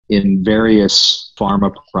in various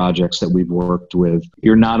pharma projects that we've worked with,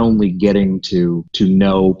 you're not only getting to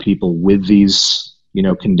know people with these,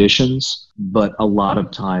 conditions, but a lot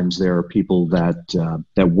of times there are people that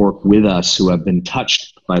work with us who have been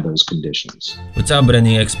touched by those conditions. What's up,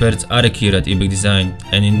 branding experts? Arek here at eBig Design,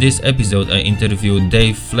 and in this episode I interviewed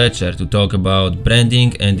Dave Fletcher to talk about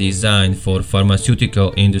branding and design for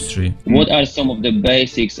pharmaceutical industry. What are some of the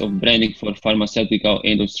basics of branding for pharmaceutical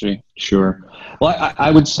industry? Sure. Well,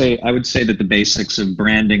 I would say that the basics of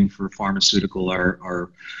branding for pharmaceutical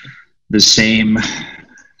are the same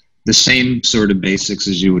sort of basics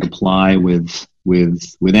as you would apply with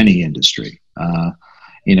any industry.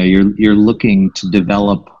 You're looking to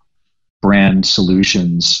develop brand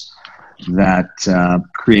solutions that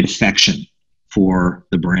create affection for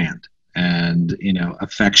the brand, and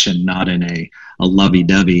affection not in a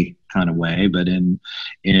lovey-dovey kind of way, but in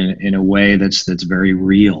a way that's very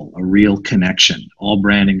real, a real connection. All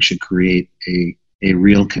branding should create a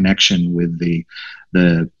real connection with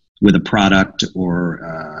with a product or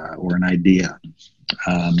an idea.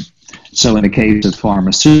 So in the case of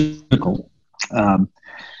pharmaceutical,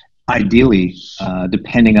 ideally,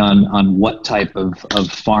 depending on what type of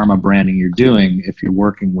pharma branding you're doing, if you're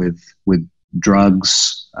working with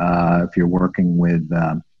drugs, if you're working with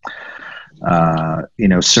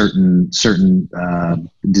certain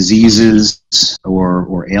diseases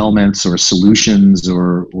or ailments or solutions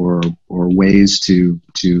or ways to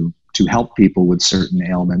help people with certain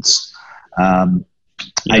ailments.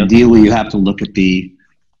 Ideally, you have to look at the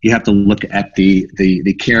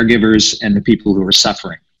caregivers and the people who are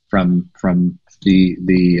suffering from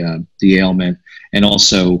the ailment, and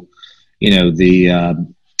also the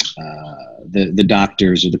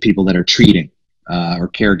doctors or the people that are treating or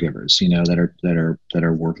caregivers that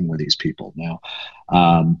are working with these people. Now,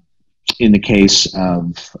 in the case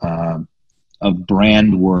of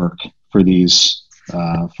brand work for these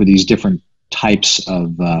different types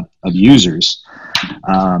of users,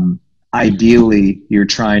 ideally you're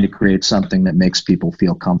trying to create something that makes people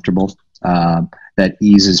feel comfortable, that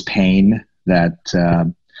eases pain, that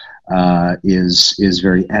is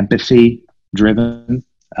very empathy driven,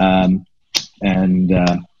 and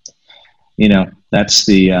that's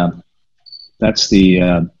the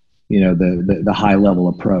high level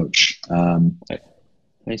approach. I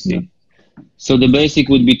see. Yeah. So the basic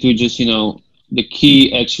would be to just the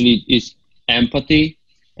key actually is empathy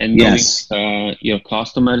and knowing your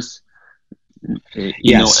customers, and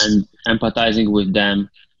empathizing with them.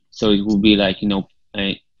 So it will be like,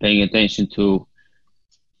 paying attention to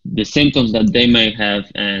the symptoms that they may have,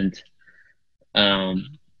 and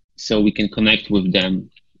so we can connect with them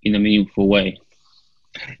in a meaningful way.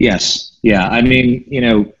 Yes. Yeah. I mean,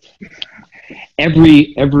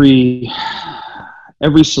 every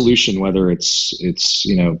solution, whether it's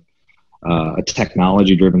a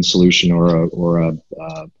technology-driven solution or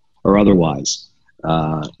otherwise,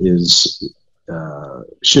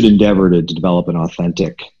 should endeavor to develop an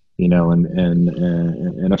authentic, and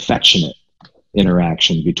an affectionate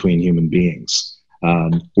interaction between human beings.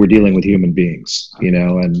 We're dealing with human beings,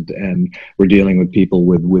 and we're dealing with people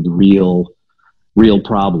with real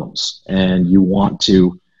problems, and you want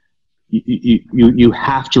to, you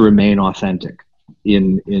have to remain authentic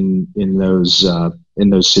in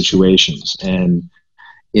those situations. And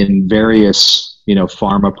in various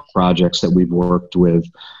pharma projects that we've worked with,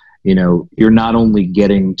 you're not only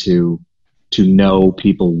getting to know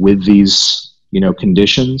people with these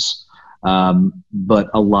conditions, but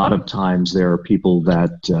a lot of times there are people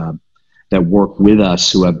that work with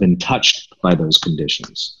us who have been touched by those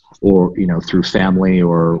conditions, or through family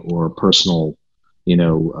or personal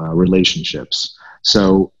relationships.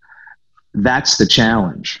 So that's the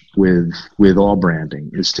challenge with all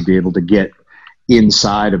branding, is to be able to get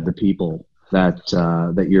inside of the people that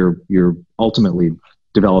you're ultimately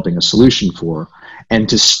developing a solution for, and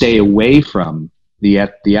to stay away from the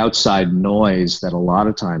outside noise that a lot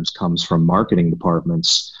of times comes from marketing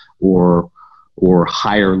departments or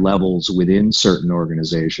higher levels within certain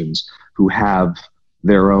organizations who have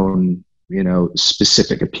their own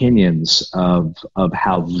specific opinions of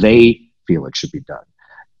how they feel it should be done.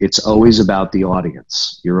 It's always about the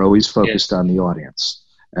audience. You're always focused on the audience,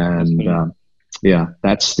 and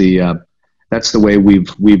that's the way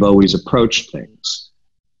we've always approached things.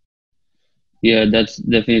 Yeah, that's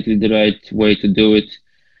definitely the right way to do it.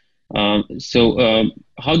 So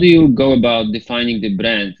how do you go about defining the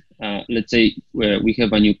brand? Let's say we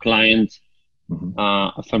have a new client,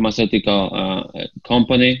 a pharmaceutical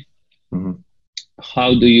company. Mm-hmm.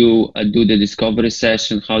 How do you do the discovery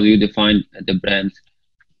session? How do you define the brand?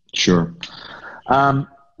 Sure.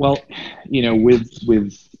 Well,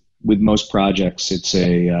 with with most projects, it's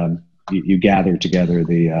you gather together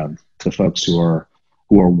the folks who are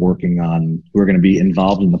working on, who are going to be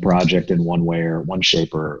involved in the project in one way or one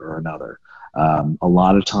shape or another. A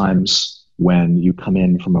lot of times when you come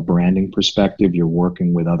in from a branding perspective, you're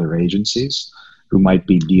working with other agencies who might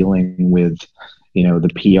be dealing with, the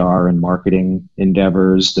PR and marketing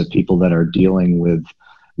endeavors, the people that are dealing with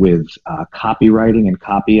copywriting and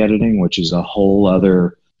copy editing, which is a whole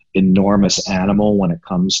other enormous animal when it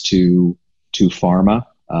comes to pharma.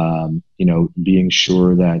 Being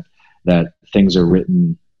sure that things are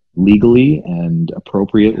written legally and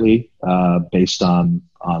appropriately based on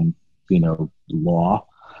law.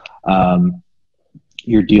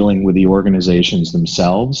 You're dealing with the organizations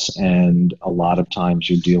themselves, and a lot of times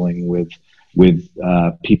you're dealing with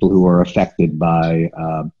people who are affected by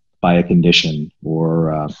a condition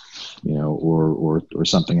or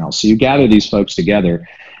something else. So you gather these folks together,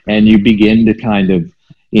 and you begin to kind of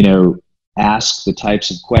ask the types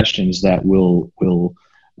of questions that will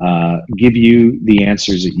give you the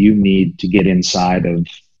answers that you need to get inside of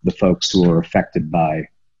the folks who are affected by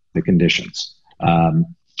the conditions.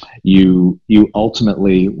 You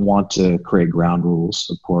ultimately want to create ground rules,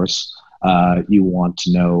 of course. You want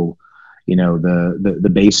to know, the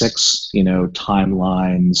basics,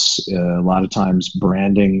 timelines. A lot of times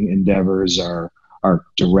branding endeavors are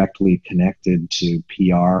directly connected to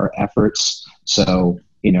PR efforts. So,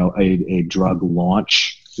 a drug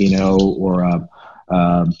launch, or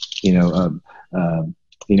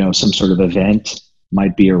some sort of event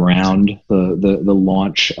might be around the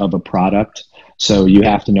launch of a product. So you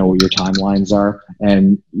have to know what your timelines are,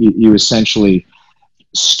 and you essentially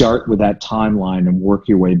start with that timeline and work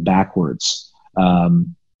your way backwards.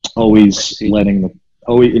 Always you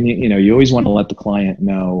always want to let the client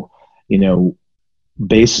know,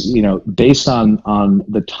 based on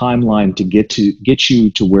the timeline to get you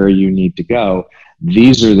to where you need to go.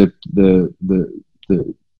 These are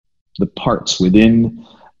the parts within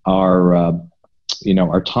our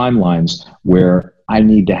timelines where I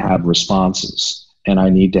need to have responses and I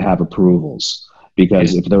need to have approvals,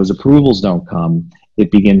 because if those approvals don't come,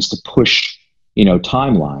 it begins to push,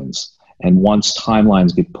 timelines. And once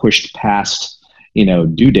timelines get pushed past,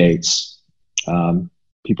 due dates,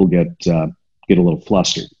 people get a little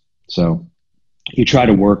flustered. So you try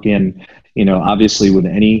to work in, obviously with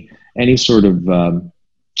any sort of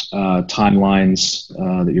timelines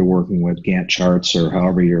that you're working with, Gantt charts, or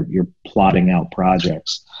however you're plotting out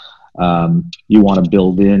projects. You want to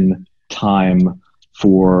build in time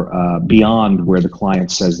for beyond where the client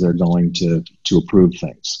says they're going to approve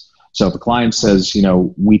things. So if a client says,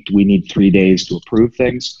 we need 3 days to approve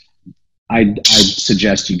things, I'd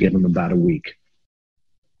suggest you give them about a week.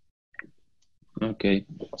 Okay,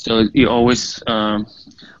 so you always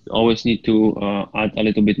need to add a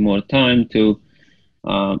little bit more time to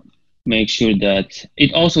make sure that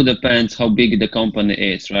it also depends how big the company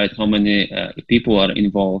is, right? How many people are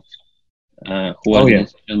involved, who are the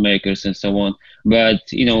decision makers, and so on. But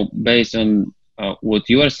based on what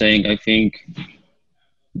you are saying, I think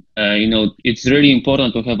it's really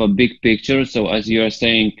important to have a big picture. So as you are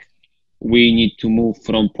saying, we need to move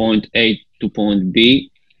from point A to point B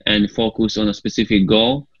and focus on a specific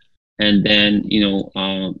goal, and then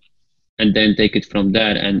and then take it from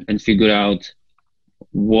there and figure out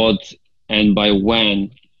what and by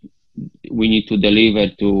when we need to deliver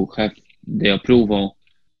to have the approval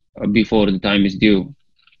before the time is due.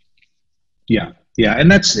 Yeah,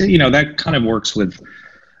 and that's that kind of works with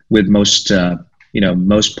most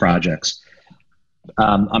most projects.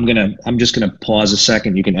 I'm just gonna pause a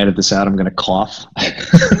second. You can edit this out. I'm gonna cough.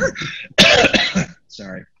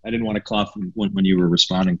 Sorry, I didn't want to cough when you were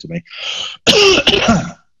responding to me.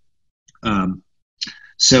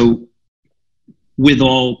 So with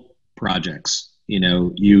all projects, you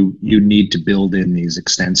need to build in these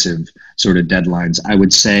extensive sort of deadlines. I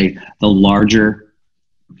would say the larger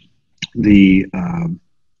the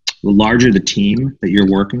team that you're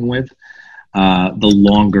working with, the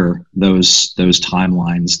longer those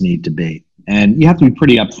timelines need to be. And you have to be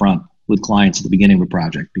pretty upfront with clients at the beginning of a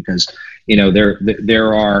project, because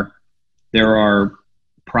there are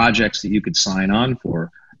projects that you could sign on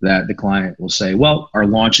for that the client will say, well, our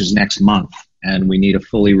launch is next month and we need a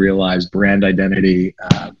fully realized brand identity.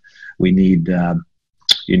 We need an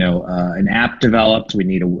app developed. We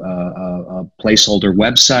need a placeholder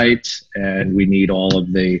website, and we need all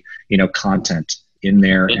of the content in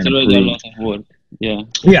there. That's and already a lot of work.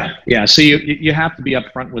 Yeah. So you have to be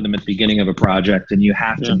upfront with them at the beginning of a project, and you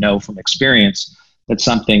have to know from experience that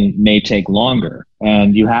something may take longer.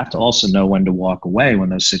 And you have to also know when to walk away when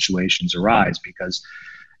those situations arise, because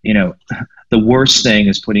you know, the worst thing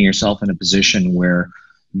is putting yourself in a position where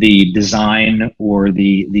the design or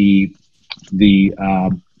the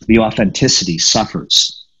authenticity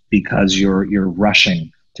suffers because you're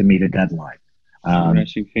rushing to meet a deadline.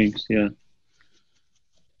 Rushing things, yeah.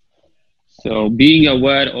 So being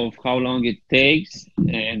aware of how long it takes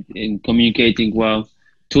and in communicating well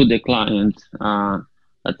to the client,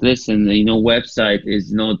 that listen, website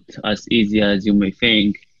is not as easy as you may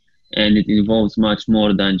think, and it involves much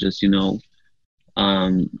more than just,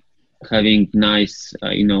 having nice,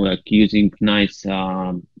 like using nice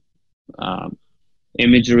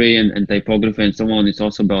imagery and typography and so on. It's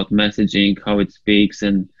also about messaging, how it speaks,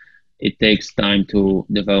 and it takes time to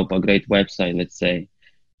develop a great website, let's say.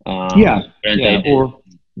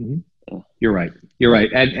 You're right.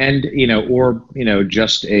 And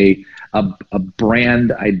just a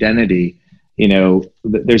brand identity.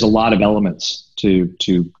 There's a lot of elements to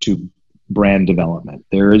brand development.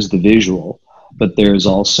 There is the visual, but there's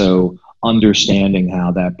also understanding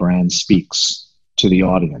how that brand speaks to the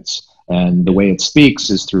audience. And the way it speaks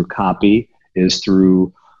is through copy, is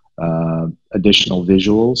through additional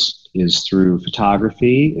visuals, is through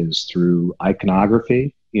photography, is through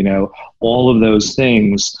iconography. All of those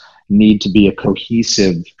things need to be a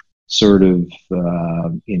cohesive sort of,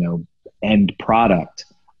 end product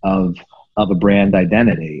of a brand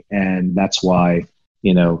identity. And that's why,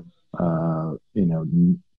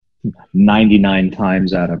 99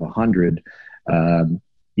 times out of 100,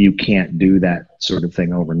 you can't do that sort of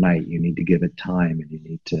thing overnight. You need to give it time, and you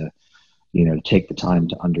need to, take the time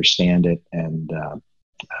to understand it and,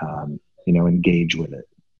 engage with it.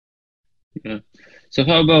 Yeah. So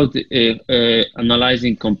how about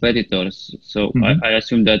analyzing competitors? So I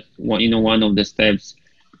assume that one of the steps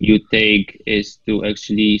you take is to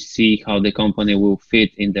actually see how the company will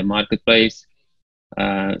fit in the marketplace.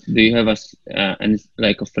 Do you have a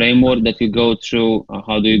framework that you go through?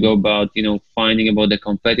 How do you go about finding about the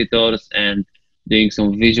competitors and doing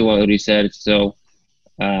some visual research so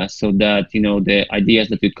that the ideas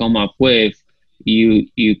that you come up with,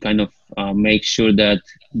 you kind of make sure that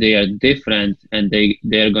they are different and they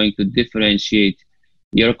are going to differentiate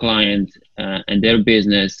your client and their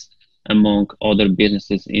business among other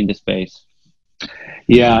businesses in the space?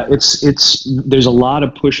 Yeah, there's a lot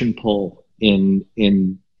of push and pull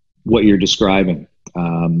in what you're describing,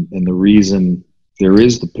 and the reason there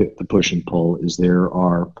is the push and pull is there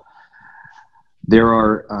are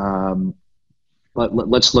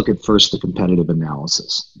let's look at first the competitive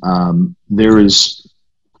analysis. There's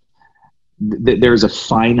a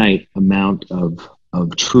finite amount of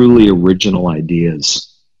truly original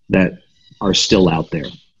ideas that are still out there,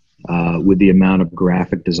 with the amount of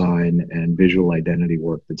graphic design and visual identity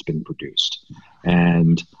work that's been produced.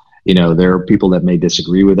 And there are people that may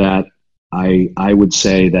disagree with that. I would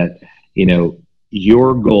say that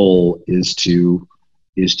your goal is to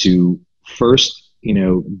first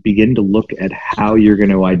begin to look at how you're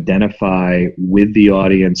going to identify with the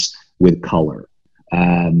audience with color,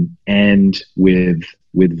 and with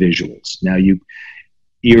visuals. Now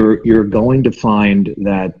you're going to find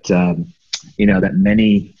that that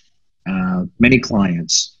many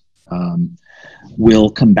clients will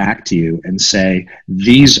come back to you and say,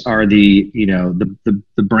 these are the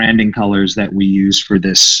branding colors that we use for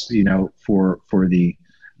this, for the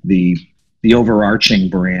overarching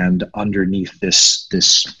brand underneath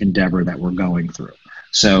this endeavor that we're going through.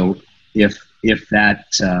 So if that,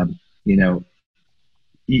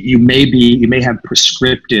 you may have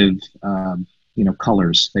prescriptive,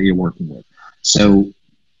 colors that you're working with. So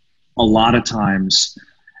a lot of times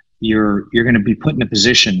you're going to be put in a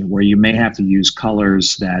position where you may have to use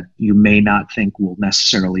colors that you may not think will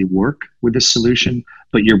necessarily work with the solution,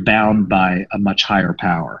 but you're bound by a much higher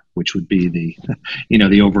power, which would be the,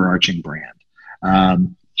 the overarching brand.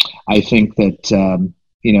 I think that,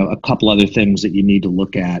 a couple other things that you need to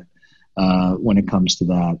look at when it comes to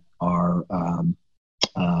that are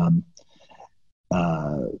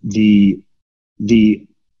the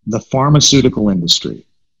pharmaceutical industry,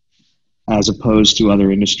 as opposed to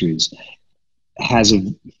other industries, has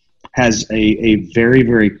a very,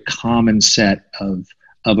 very common set of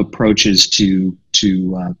approaches to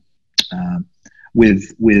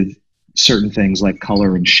with certain things like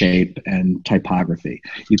color and shape and typography.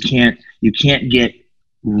 You can't get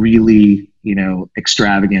really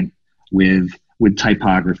extravagant with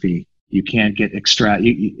typography. You can't get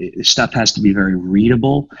stuff has to be very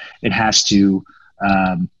readable. It has to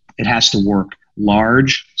work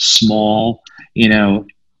large, small,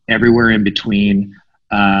 everywhere in between.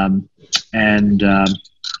 As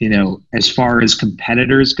far as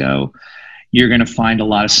competitors go, you're going to find a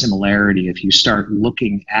lot of similarity if you start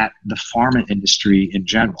looking at the pharma industry in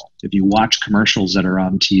general. If you watch commercials that are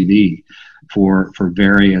on TV for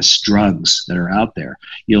various drugs that are out there,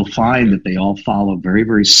 you'll find that they all follow very,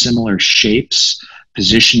 very similar shapes,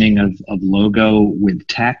 positioning of logo with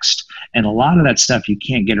text, and a lot of that stuff you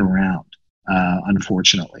can't get around,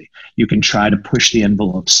 unfortunately. You can try to push the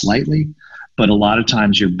envelope slightly, but a lot of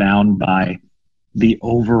times you're bound by the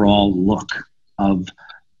overall look of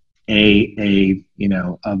a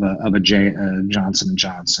Johnson and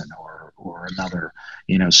Johnson or another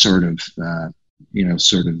sort of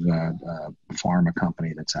pharma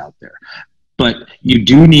company that's out there. But you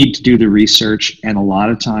do need to do the research, and a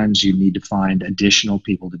lot of times you need to find additional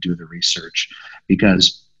people to do the research,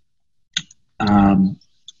 because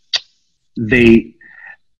they,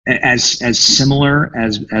 as similar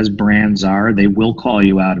as brands are, they will call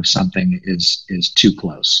you out if something is too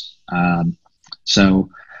close.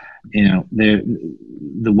 So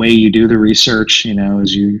the way you do the research,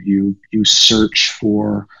 is you search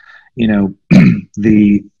for the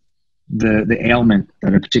ailment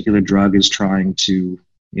that a particular drug is trying to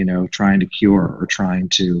cure or trying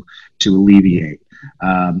to alleviate,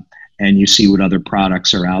 and you see what other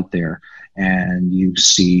products are out there, and you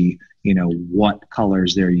see what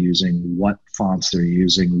colors they're using, what fonts they're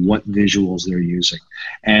using, what visuals they're using,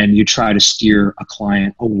 and you try to steer a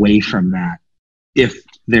client away from that if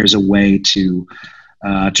there's a way to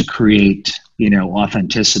create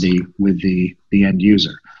authenticity with the end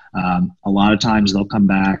user. A lot of times they'll come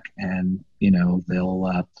back and they'll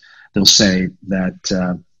say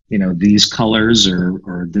that these colors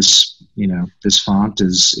or this this font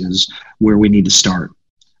is where we need to start.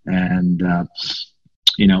 And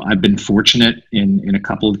I've been fortunate in a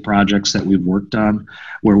couple of projects that we've worked on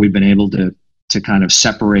where we've been able to kind of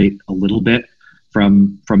separate a little bit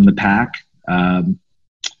from the pack,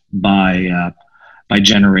 by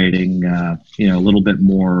generating a little bit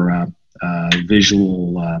more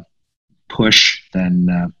visual push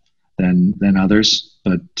than others.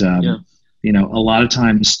 But a lot of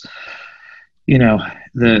times,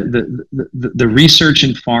 the research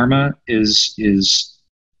in pharma is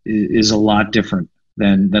a lot different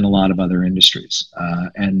than a lot of other industries,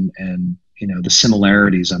 and the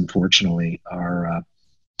similarities, unfortunately, are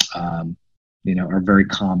very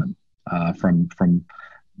common from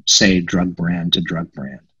say drug brand to drug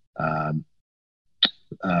brand.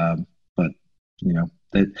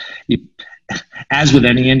 But as with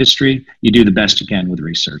any industry, you do the best you can with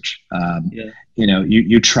research.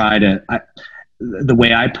 You try to. The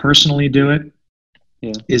way I personally do it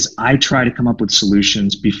is I try to come up with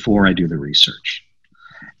solutions before I do the research.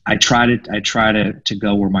 I try to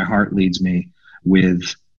go where my heart leads me with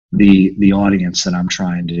the audience that I'm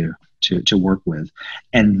trying to work with,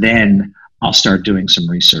 and then I'll start doing some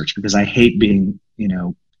research, because I hate being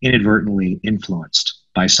inadvertently influenced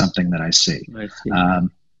by something that I see.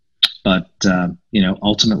 But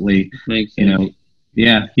ultimately,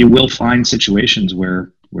 you will find situations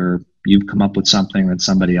where you've come up with something that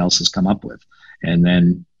somebody else has come up with, and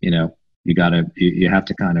then you have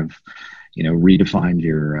to kind of redefine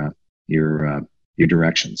your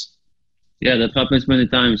directions. Yeah, that happens many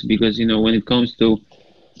times, because when it comes to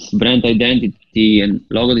brand identity and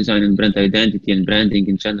logo design and brand identity and branding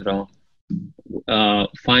in general,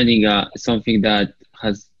 finding something that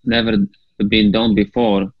has never been done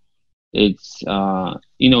before, it's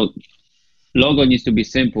logo needs to be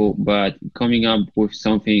simple, but coming up with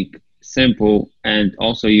something simple and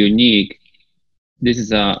also unique, this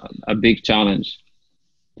is a big challenge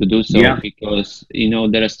to do so, because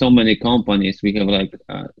there are so many companies. We have like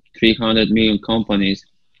 300 million companies,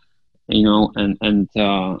 and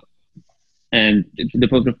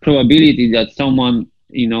the probability that someone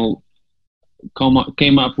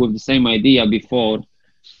came up with the same idea before,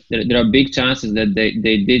 there are big chances that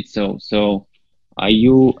they did so. So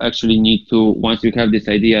you actually need to, once you have this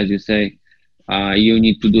idea, as you say, you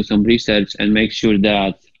need to do some research and make sure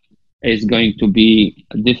that it's going to be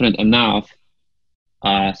different enough,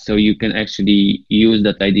 so you can actually use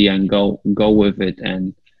that idea and go with it,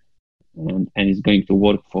 and it's going to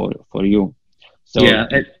work for you. So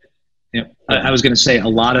I was going to say a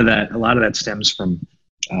lot of that stems from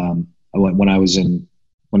when I was in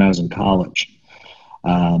college.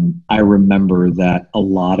 I remember that a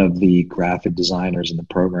lot of the graphic designers in the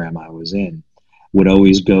program I was in would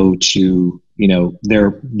always go to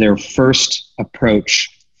their first approach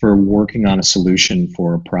for working on a solution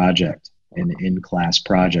for a project, an in-class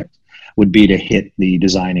project, would be to hit the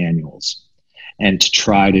design annuals and to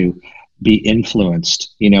try to be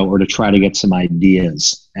influenced, or to try to get some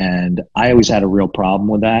ideas. And I always had a real problem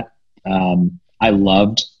with that. I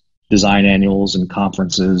loved design annuals and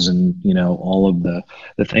conferences and, you know, all of the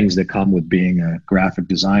things that come with being a graphic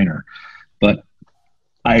designer. But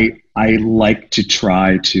I like to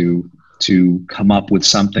try to come up with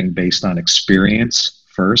something based on experience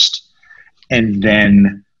first, and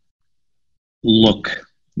then look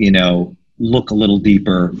a little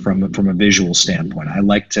deeper from a visual standpoint. I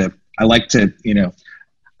like to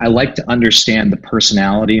understand the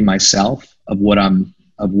personality myself of what I'm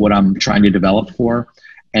trying to develop for,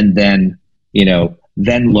 and then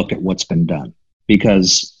look at what's been done,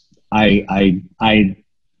 because I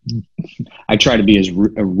try to be as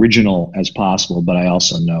original as possible, but I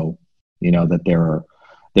also know that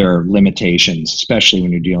there are limitations, especially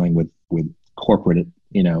when you're dealing with corporate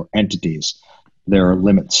entities. There are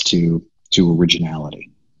limits to originality.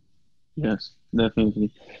 Yes,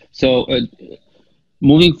 definitely. So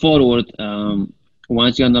moving forward,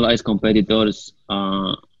 once you analyze competitors,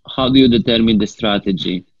 how do you determine the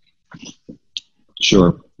strategy?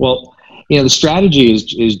 Sure. Well, the strategy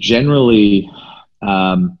is generally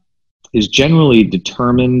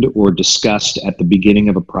determined or discussed at the beginning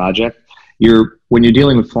of a project. When you're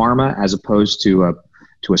dealing with pharma, as opposed to a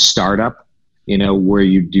startup, where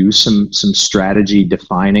you do some strategy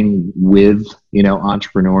defining with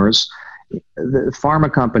entrepreneurs. The pharma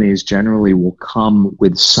companies generally will come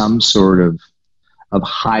with some sort of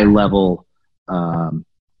high level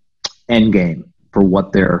end game for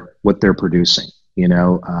what they're producing.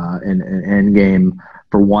 An end game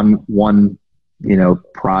for one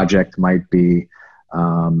project might be,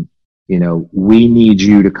 we need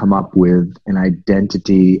you to come up with an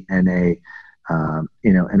identity and a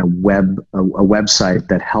website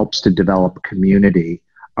that helps to develop community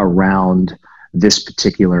around this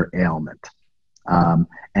particular ailment.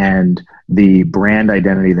 And the brand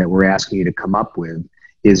identity that we're asking you to come up with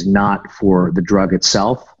is not for the drug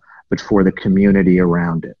itself, but for the community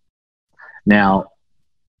around it. Now,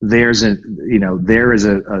 there is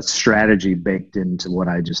a strategy baked into what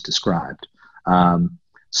I just described.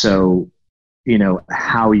 So,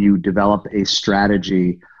 how you develop a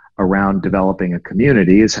strategy around developing a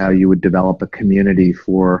community is how you would develop a community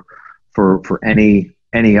for any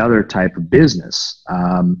other type of business.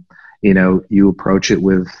 You approach it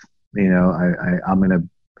with, I'm going to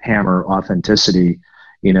hammer authenticity,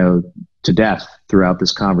 to death throughout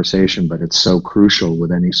this conversation, but it's so crucial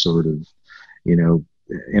with any sort of,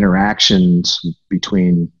 interactions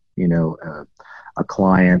between, a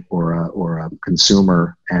client or a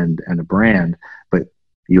consumer and a brand. But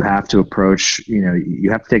you have to approach,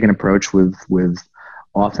 you have to take an approach with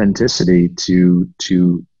authenticity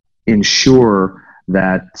to ensure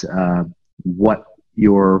that what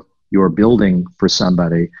you're building for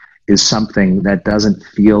somebody is something that doesn't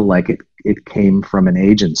feel like it came from an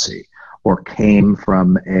agency or came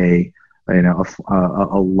from a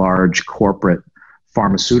large corporate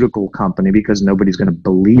pharmaceutical company, because nobody's going to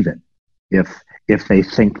believe it if they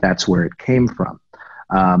think that's where it came from.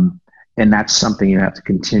 And that's something you have to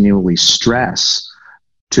continually stress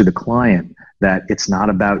to the client, that it's not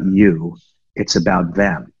about you, it's about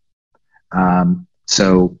them.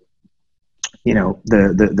 So,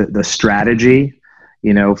 the strategy,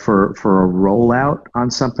 for a rollout on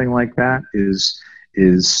something like that is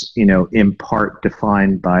in part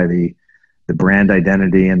defined by the brand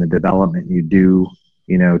identity and the development you do,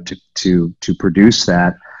 to produce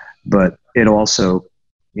that. But it also,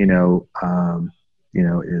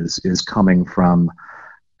 is coming from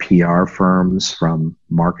PR firms, from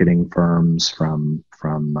marketing firms, from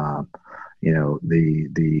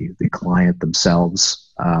the client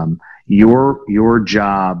themselves. Your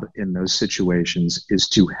job in those situations is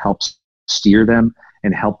to help steer them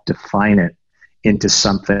and help define it into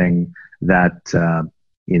something that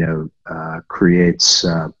creates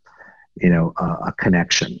a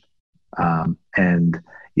connection. And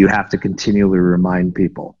you have to continually remind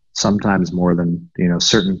people, sometimes more than,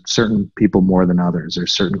 certain people more than others, or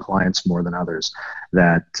certain clients more than others,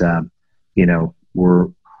 that,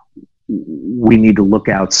 we need to look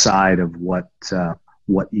outside of what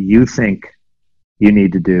you think you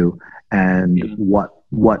need to do, and what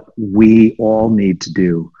we all need to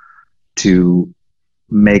do to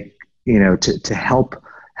make, to help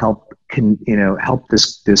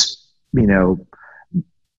this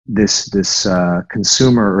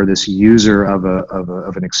consumer or this user of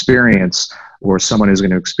an experience, or someone who's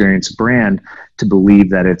going to experience a brand, to believe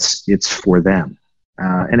that it's for them,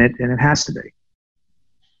 and it has to be.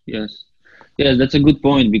 Yes, that's a good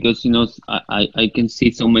point, because I can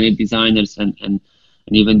see so many designers and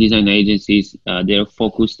even design agencies, they're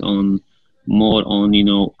focused on more on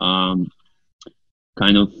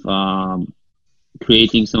kind of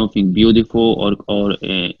creating something beautiful or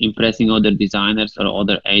impressing other designers or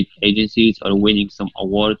other agencies or winning some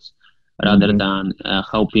awards rather than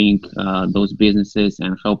helping those businesses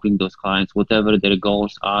and helping those clients, whatever their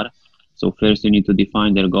goals are. So first you need to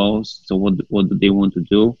define their goals. So what do they want to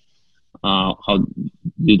do? How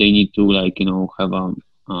do they need to, like, have a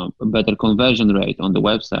better conversion rate on the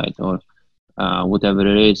website, or whatever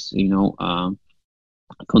it is,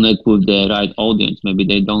 connect with the right audience. Maybe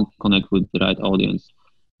they don't connect with the right audience.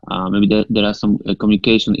 Maybe there are some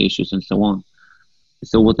communication issues and so on.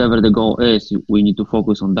 So whatever the goal is, we need to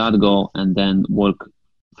focus on that goal and then work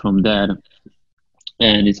from there.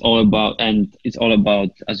 And it's all about,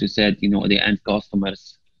 as you said, the end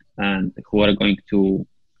customers and who are going to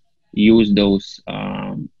use those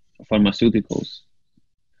pharmaceuticals.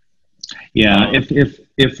 Yeah,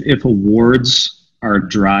 if awards are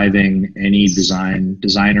driving any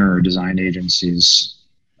designer or design agencies,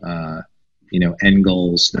 end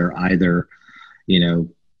goals, they're either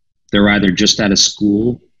just out of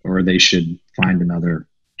school or they should find another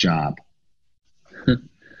job.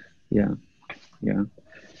 Yeah,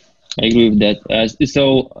 I agree with that.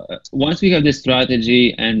 So once we have the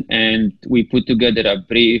strategy and we put together a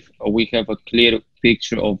brief, we have a clear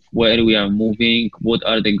picture of where we are moving, what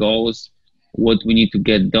are the goals, what we need to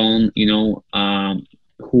get done,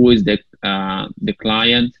 who is the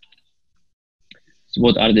client,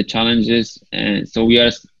 what are the challenges, and so we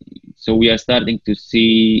are starting to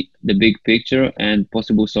see the big picture and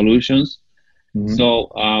possible solutions. So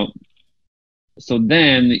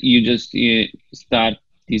then you just start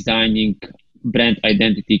designing brand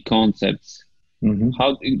identity concepts.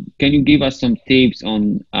 How can you give us some tips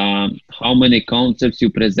on how many concepts you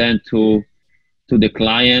present to the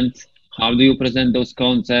client? How do you present those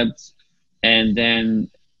concepts? And then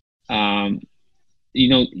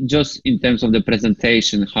just in terms of the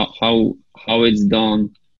presentation, how it's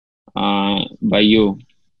done by you?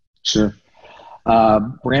 Sure.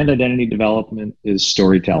 Brand identity development is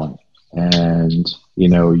storytelling, and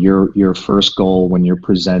your first goal when you're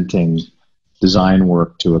presenting design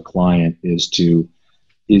work to a client is to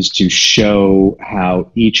show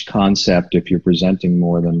how each concept, if you're presenting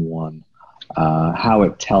more than one, how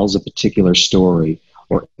it tells a particular story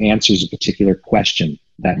or answers a particular question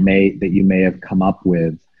that you may have come up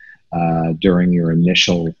with during your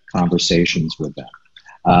initial conversations with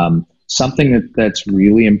them. Something that's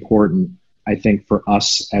really important, I think, for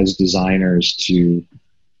us as designers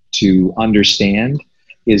to understand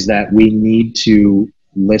is that we need to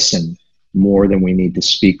listen more than we need to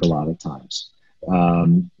speak a lot of times.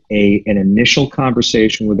 An initial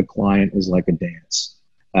conversation with a client is like a dance.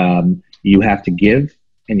 You have to give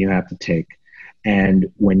and you have to take.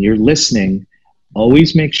 And when you're listening,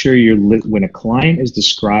 always make sure when a client is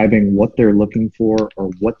describing what they're looking for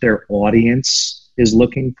or what their audience is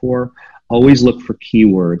looking for, always look for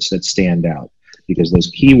keywords that stand out, because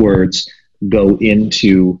those keywords go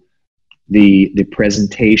into the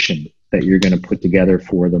presentation that you're going to put together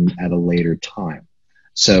for them at a later time.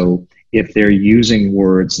 So if they're using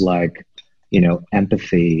words like,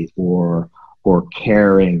 empathy or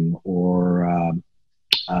caring or,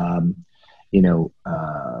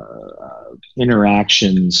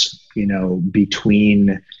 interactions,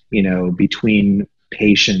 between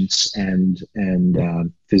patients and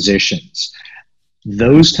physicians,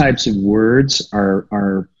 those types of words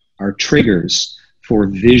are triggers for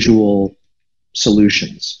visual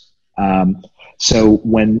solutions. So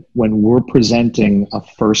when we're presenting a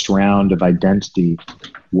first round of identity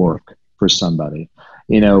work for somebody,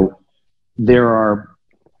 there are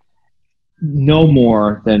no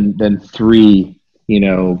more than three,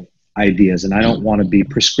 ideas. And I don't want to be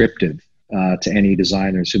prescriptive to any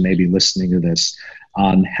designers who may be listening to this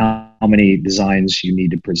on how many designs you need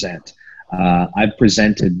to present. I've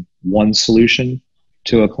presented one solution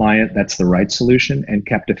to a client that's the right solution and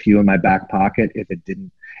kept a few in my back pocket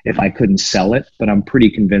if I couldn't sell it, but I'm pretty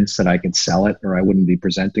convinced that I could sell it or I wouldn't be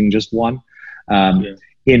presenting just one.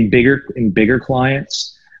 In bigger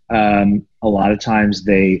clients, a lot of times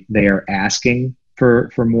they are asking for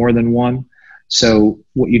more than one. So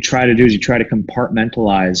what you try to do is you try to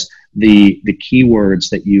compartmentalize the keywords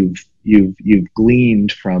that you've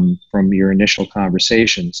gleaned from your initial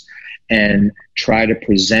conversations and try to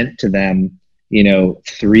present to them,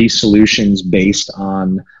 three solutions based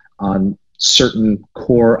on certain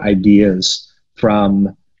core ideas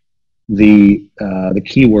from the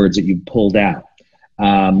keywords that you pulled out.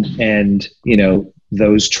 And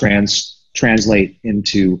those translate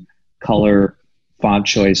into color, font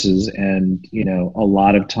choices, and a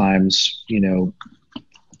lot of times,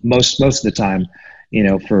 most of the time,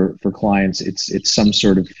 for clients, it's some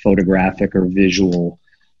sort of photographic or visual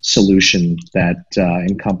solution that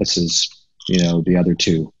encompasses, the other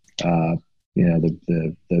two,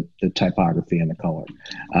 the typography and the color.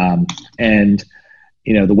 And,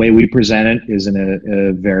 the way we present it is in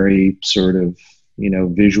a very sort of,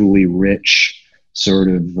 visually rich, sort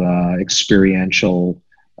of experiential,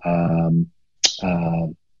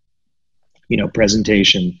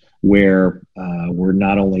 presentation where we're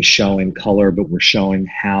not only showing color, but we're showing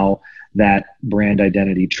how that brand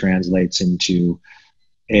identity translates into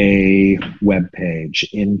a web page,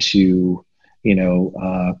 into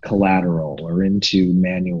collateral, or into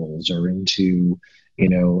manuals, or into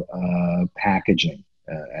packaging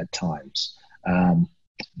at times,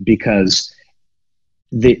 because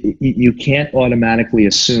you can't automatically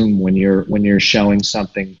assume when you're showing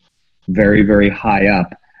something very, very high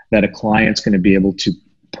up that a client's going to be able to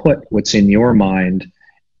put what's in your mind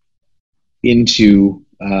into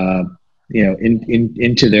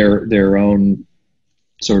into their own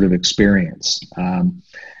sort of experience.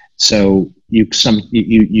 So you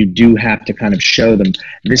do have to kind of show them,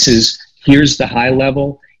 here's the high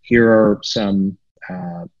level. Here are some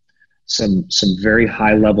very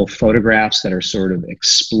high level photographs that are sort of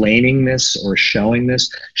explaining this or showing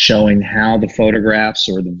how the photographs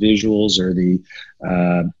or the visuals or the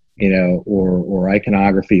or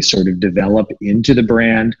iconography sort of develop into the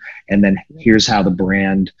brand, and then here's how the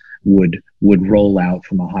brand would roll out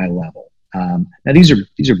from a high level. Now these are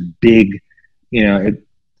big. The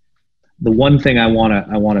one thing I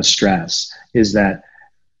want to stress is that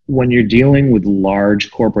when you're dealing with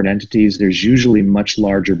large corporate entities, there's usually much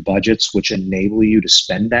larger budgets which enable you to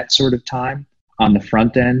spend that sort of time on the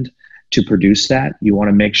front end to produce that. You want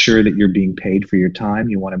to make sure that you're being paid for your time.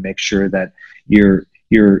 You want to make sure that you're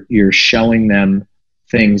showing them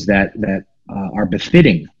things that are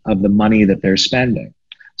befitting of the money that they're spending.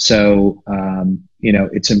 So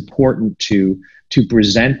it's important to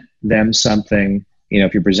present them something.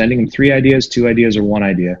 If you're presenting them 3 ideas, 2 ideas, or 1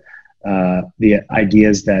 idea, the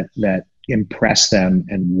ideas that impress them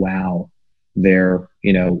and wow their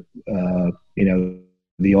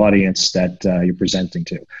the audience that you're presenting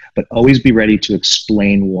to. But always be ready to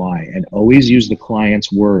explain why, and always use the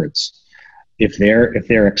client's words. If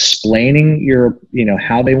they're explaining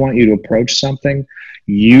how they want you to approach something,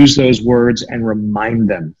 use those words and remind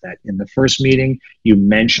them that in the first meeting you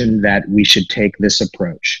mentioned that we should take this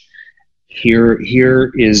approach. Here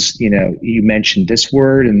is, you mentioned this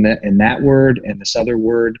word and that word and this other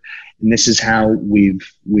word, and this is how we've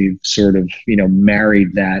sort of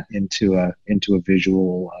married that into a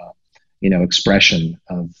visual expression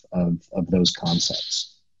of those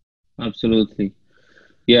concepts. Absolutely.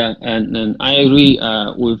 Yeah, and I agree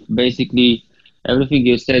with basically everything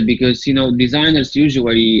you said, because designers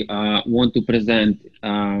usually want to present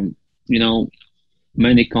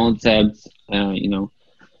many concepts,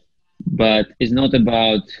 but it's not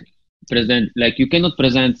about you cannot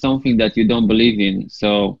present something that you don't believe in.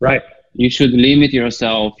 So right, you should limit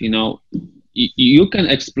yourself. You can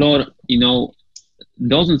explore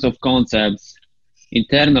dozens of concepts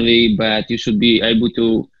internally, but you should be able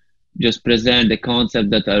to just present the concepts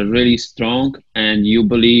that are really strong and you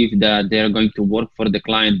believe that they are going to work for the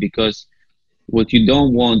client. Because what you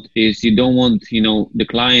don't want is the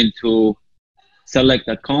client to select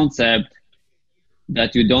a concept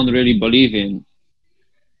that you don't really believe in,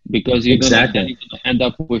 because you're exactly. gonna end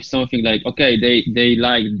up with something like, okay, they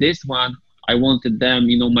like this one, I wanted them,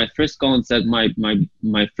 my first concept, my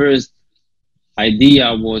first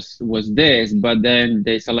idea was this, but then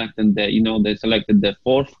they selected the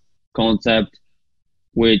 4th concept,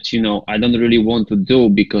 which I don't really want to do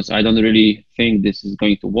because I don't really think this is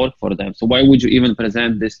going to work for them. So why would you even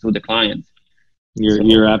present this to the client?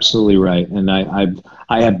 You're absolutely right, and I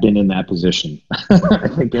have been in that position. I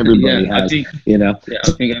think everybody has. I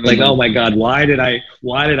think like, oh my God, why did I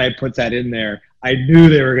put that in there? I knew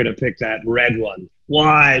they were going to pick that red one.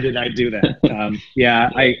 Why did I do that?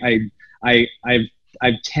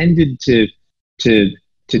 I've tended to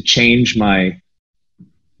change my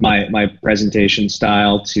presentation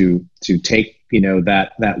style to take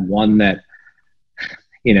that one that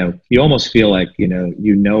you almost feel like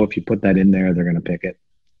if you put that in there they're going to pick it.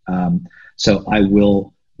 So I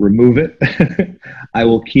will remove it. I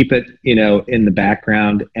will keep it in the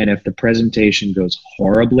background, and if the presentation goes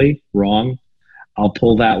horribly wrong, I'll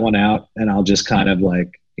pull that one out and I'll just kind of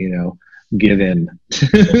give in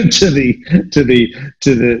to the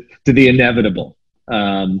inevitable.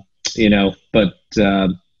 But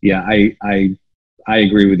I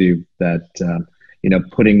agree with you that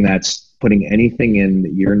putting anything in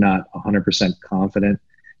that you're not 100% confident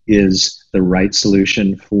is the right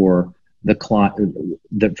solution for the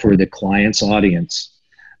client's audience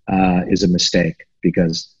is a mistake,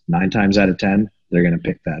 because 9 times out of 10 they're going to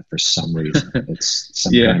pick that for some reason. It's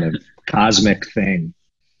some kind of cosmic thing.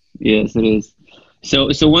 Yes, it is.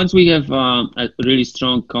 So once we have a really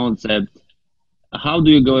strong concept, how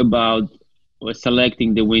do you go about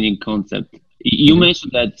selecting the winning concept? You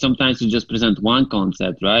mentioned that sometimes you just present one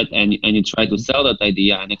concept, right? And you try to sell that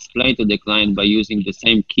idea and explain to the client by using the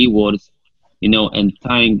same keywords, and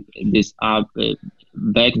tying this up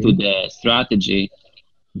back to the strategy,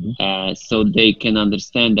 so they can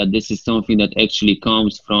understand that this is something that actually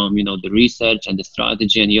comes from, the research and the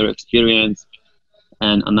strategy and your experience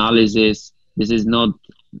and analysis. This is not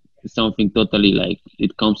something totally like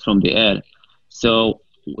it comes from the air. So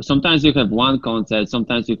sometimes you have one concept,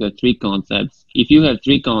 sometimes you have 3 concepts. If you have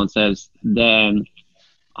 3 concepts, then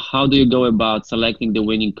how do you go about selecting the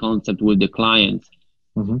winning concept with the client?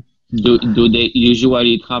 Do they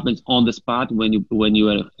usually, it happens on the spot when you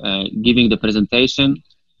are giving the presentation,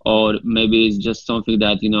 or maybe it's just something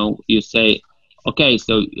that you say, okay,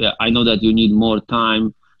 so I know that you need more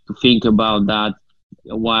time to think about that.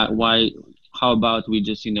 Why? How about we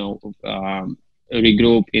just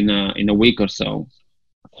regroup in a week or so?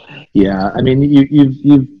 Yeah, I mean,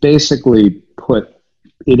 you've basically put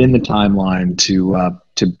it in the timeline to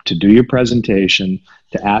do your presentation,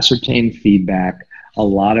 to ascertain feedback. A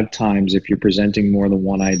lot of times, if you're presenting more than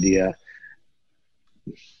one idea,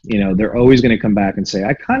 they're always going to come back and say,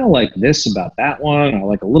 I kind of like this about that one. I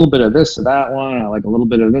like a little bit of this to that one. I like a little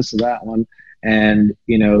bit of this to that one. And,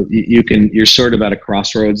 you're sort of at a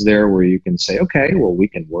crossroads there where you can say, okay, well, we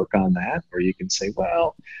can work on that. Or you can say,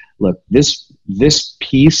 well, look, this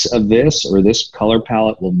piece of this or this color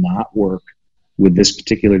palette will not work with this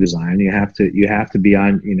particular design. You have to be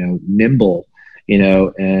on, nimble,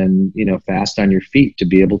 and, fast on your feet to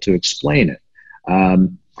be able to explain it.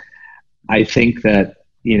 I think that,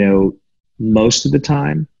 most of the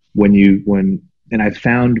time and I've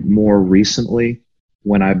found more recently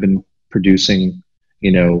when I've been producing,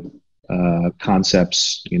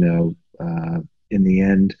 concepts, in the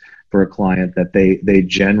end for a client, that they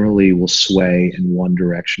generally will sway in one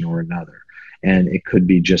direction or another. And it could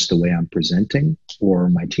be just the way I'm presenting or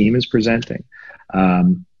my team is presenting.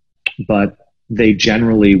 But they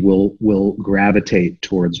generally will gravitate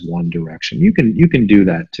towards one direction. You can do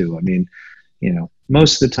that too. I mean,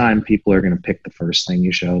 most of the time people are going to pick the first thing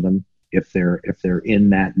you show them, if they're in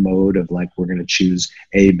that mode of like, we're going to choose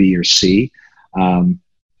A, B, or C.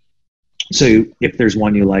 So if there's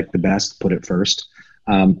one you like the best, put it first.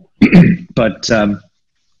 But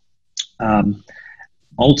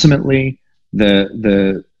ultimately,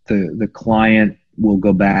 the client will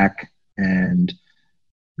go back and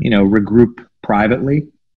regroup privately,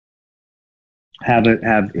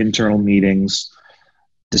 have internal meetings,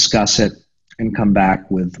 discuss it, and come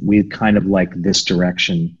back with, we kind of like this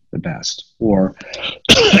direction the best, or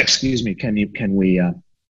excuse me, can we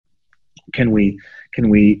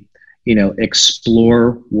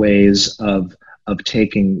explore ways of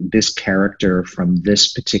taking this character from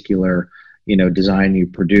this particular design you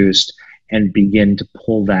produced and begin to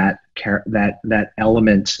pull that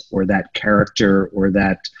element or that character or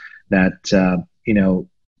that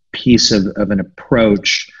piece of an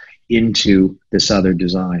approach into this other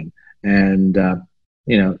design. And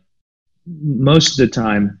most of the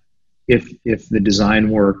time, if the design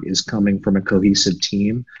work is coming from a cohesive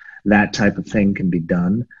team, that type of thing can be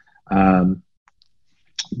done. But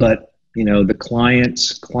the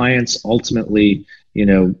clients ultimately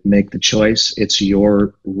make the choice. It's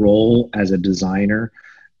your role as a designer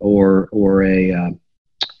or a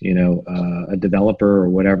developer or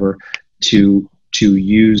whatever to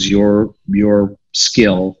use your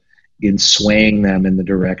skill in swaying them in the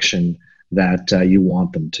direction that you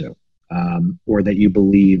want them to, or that you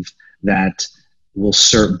believe that will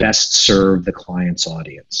best serve the client's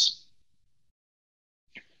audience.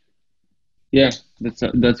 Yeah, that's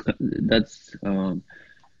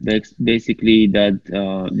basically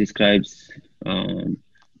that describes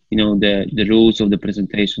the rules of the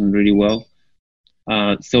presentation really well.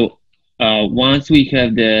 So once we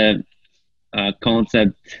have the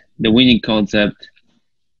concept, the winning concept,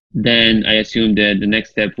 then I assume that the next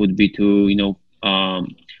step would be to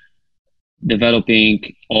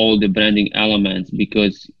developing all the branding elements,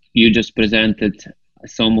 because you just presented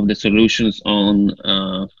some of the solutions on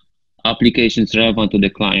applications relevant to the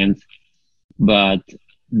client, but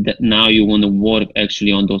now you want to work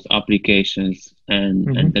actually on those applications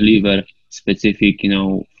and deliver specific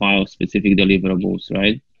file specific deliverables,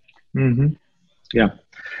 right?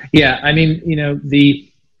 Yeah I mean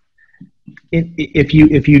if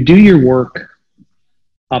you do your work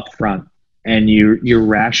up front and you're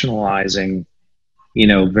rationalizing,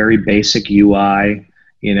 very basic UI,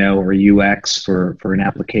 or UX for an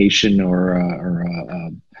application or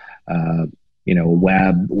a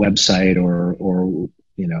website or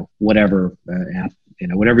whatever app,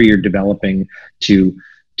 whatever you're developing to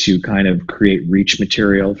kind of create reach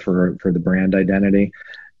material for the brand identity.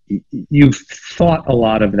 You've thought a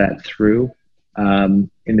lot of that through in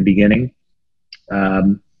the beginning.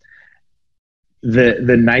 The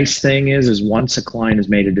nice thing is once a client has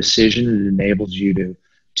made a decision, it enables you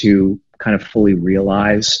to kind of fully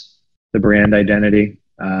realize the brand identity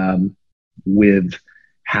with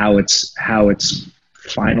how it's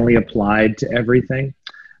finally applied to everything.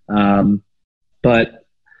 But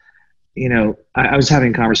I was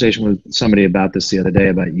having a conversation with somebody about this the other day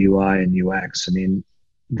about UI and UX. I mean,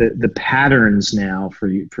 the patterns now for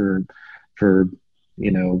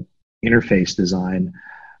interface design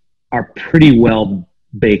are pretty well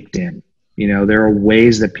baked in. There are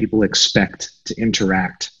ways that people expect to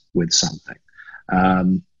interact with something.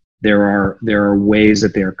 There are ways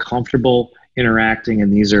that they are comfortable interacting,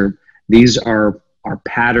 and these are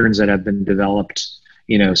patterns that have been developed,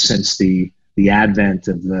 since the advent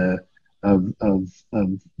of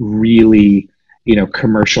really,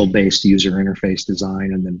 commercial-based user interface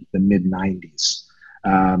design in the mid '90s,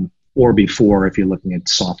 or before if you're looking at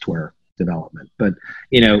software development. But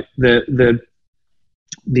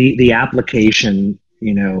the application,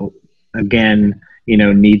 again,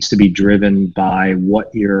 needs to be driven by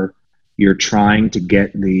what you're trying to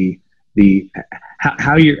get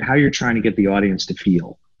how you're trying to get the audience to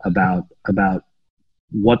feel about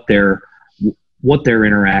what they're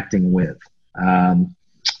interacting with,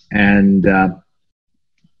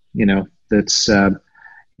 that's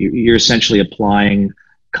you're essentially applying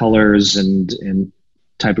colors and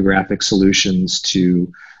typographic solutions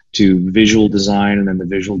to visual design, and then the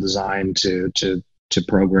visual design to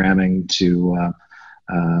programming to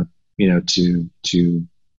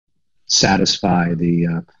satisfy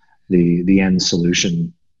the end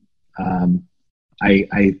solution.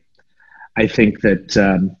 I think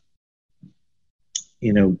that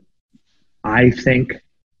I think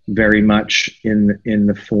very much in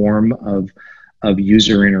the form of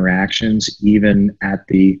user interactions, even at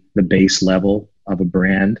the base level of a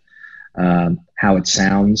brand, how it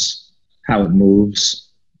sounds, how it moves,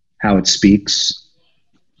 how it speaks.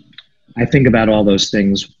 I think about all those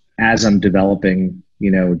things as I'm developing,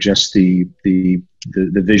 just the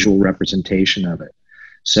visual representation of it.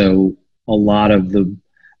 So a lot of the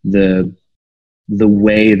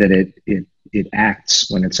way that it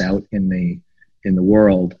acts when it's out in the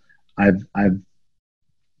world, I've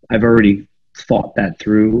already thought that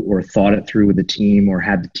through, or thought it through with the team, or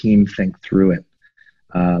had the team think through it.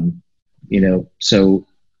 So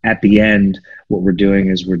at the end, what we're doing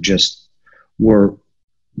is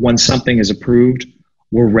once something is approved,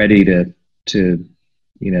 we're ready to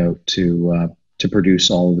produce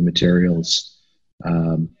all of the materials,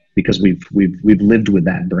 because we've lived with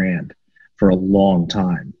that brand for a long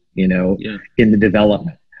time, in the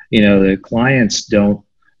development. The clients don't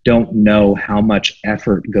know how much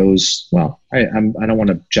effort goes, well, I don't want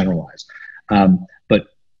to generalize, but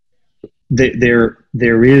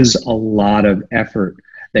there is a lot of effort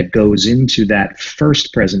that goes into that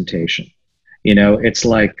first presentation. It's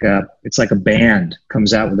like a band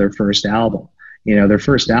comes out with their first album. Their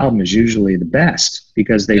first album is usually the best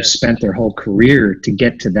because they've spent their whole career to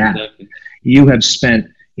get to that. Exactly. You have spent,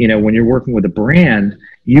 when you're working with a brand,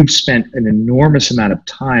 you've spent an enormous amount of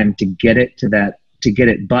time to get it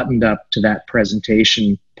buttoned up to that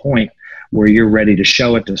presentation point where you're ready to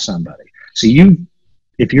show it to somebody. So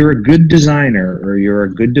if you're a good designer, or you're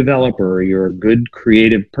a good developer, or you're a good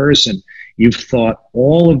creative person, you've thought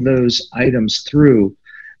all of those items through,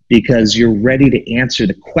 because you're ready to answer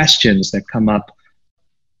the questions that come up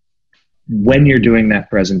when you're doing that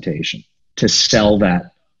presentation to sell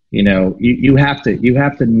that. You have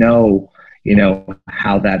to know,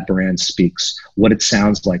 how that brand speaks, what it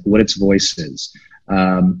sounds like, what its voice is,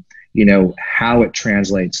 how it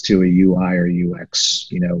translates to a UI or UX,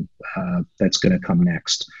 that's going to come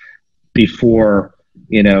next before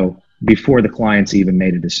the client's even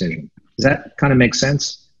made a decision. Does that kind of make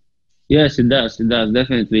sense? Yes, it does. It does,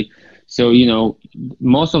 definitely. So,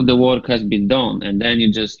 most of the work has been done, and then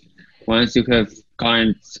once you have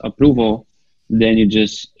client's approval, then you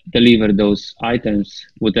just deliver those items,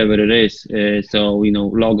 whatever it is. So,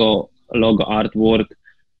 logo artwork,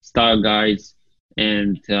 style guides,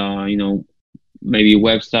 and, maybe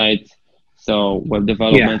website, so web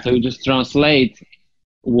development. Yeah. So you just translate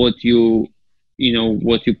what you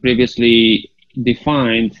what you previously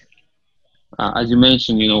defined, as you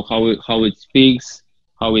mentioned, how it speaks,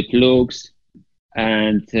 how it looks,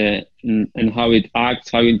 and how it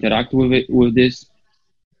acts, how you interact with this,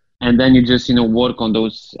 and then you just work on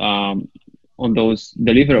those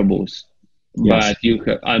deliverables. Yes.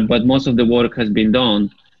 But most of the work has been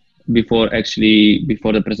done before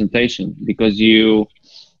the presentation, because you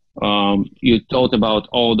thought about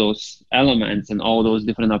all those elements and all those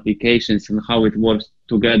different applications and how it works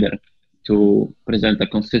together to present a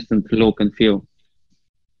consistent look and feel.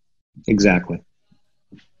 Exactly.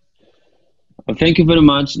 Thank you very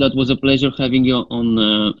much. That was a pleasure having you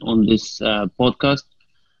on this podcast.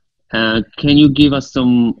 Can you give us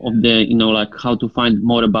some of the like how to find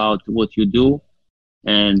more about what you do,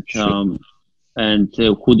 and Sure.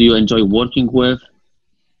 Who do you enjoy working with?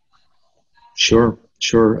 Sure.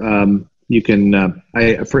 You can.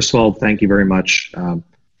 First of all, thank you very much.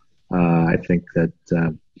 I think that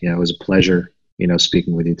it was a pleasure,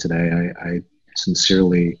 speaking with you today. I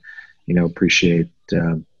sincerely, appreciate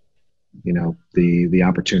the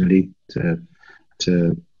opportunity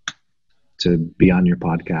to be on your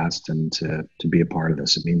podcast and to be a part of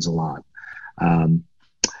this. It means a lot.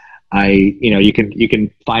 You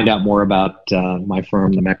can find out more about my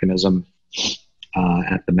firm, The Mechanism,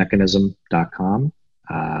 at themechanism.com.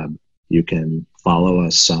 You can follow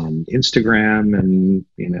us on Instagram and,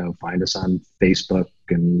 find us on Facebook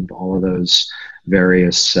and all of those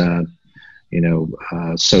various,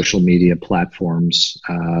 social media platforms.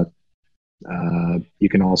 You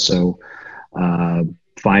can also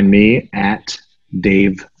find me at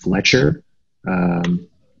Dave Fletcher,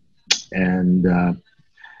 and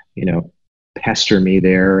pester me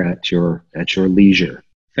there at your leisure.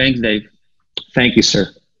 Thanks, Dave. Thank you,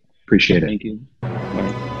 sir. Appreciate it. Thank you.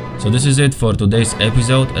 Bye. So this is it for today's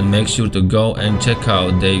episode, and make sure to go and check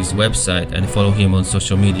out Dave's website and follow him on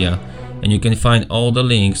social media. And you can find all the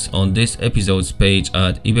links on this episode's page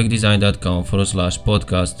at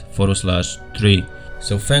ebecdesign.com/podcast/3.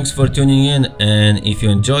 So thanks for tuning in, and if you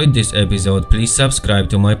enjoyed this episode, please subscribe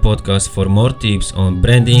to my podcast for more tips on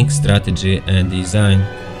branding, strategy and design.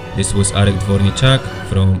 This was Arek Dvornichak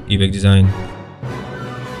from eBay Design.